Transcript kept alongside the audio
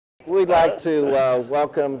We'd like to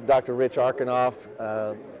welcome Dr. Rich Arkanoff,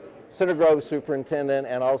 Center Grove Superintendent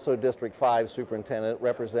and also District 5 Superintendent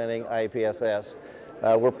representing IAPSS.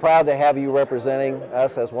 We're proud to have you representing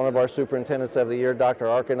us as one of our Superintendents of the Year, Dr.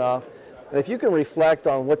 Arkanoff. And if you can reflect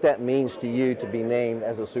on what that means to you to be named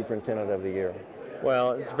as a Superintendent of the Year.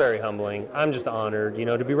 Well, it's very humbling. I'm just honored,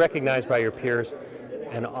 to be recognized by your peers.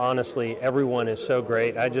 And honestly, everyone is so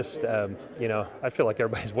great. I just, I feel like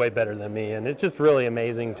everybody's way better than me. And it's just really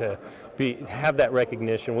amazing to have that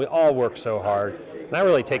recognition. We all work so hard. And I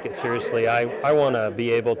really take it seriously. I want to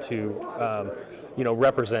be able to,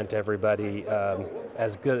 represent everybody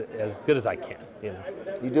as good as I can.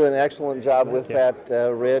 You do an excellent job with that,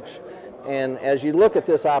 Rich. And as you look at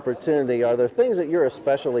this opportunity, are there things that you're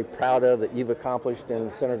especially proud of that you've accomplished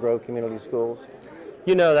in Center Grove Community Schools?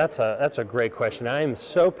 That's a great question. I am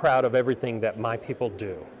so proud of everything that my people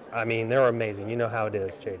do. I mean, they're amazing. You know how it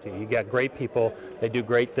is, JT. You got great people, they do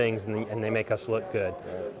great things, and they make us look good.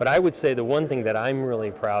 But I would say the one thing that I'm really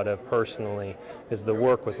proud of personally is the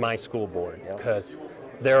work with my school board, because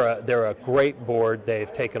they're a great board.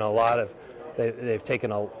 They've taken a lot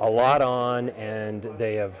on, and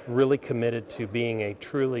they have really committed to being a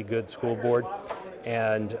truly good school board.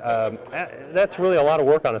 And that's really a lot of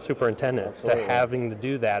work on a superintendent. Absolutely. To having to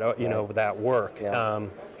do that, that work. Yeah.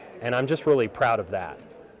 And I'm just really proud of that.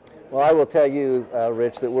 Well, I will tell you,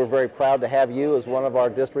 Rich, that we're very proud to have you as one of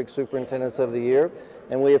our District Superintendents of the Year,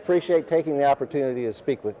 and we appreciate taking the opportunity to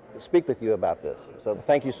speak with you about this. So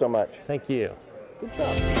thank you so much. Thank you. Good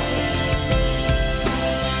job.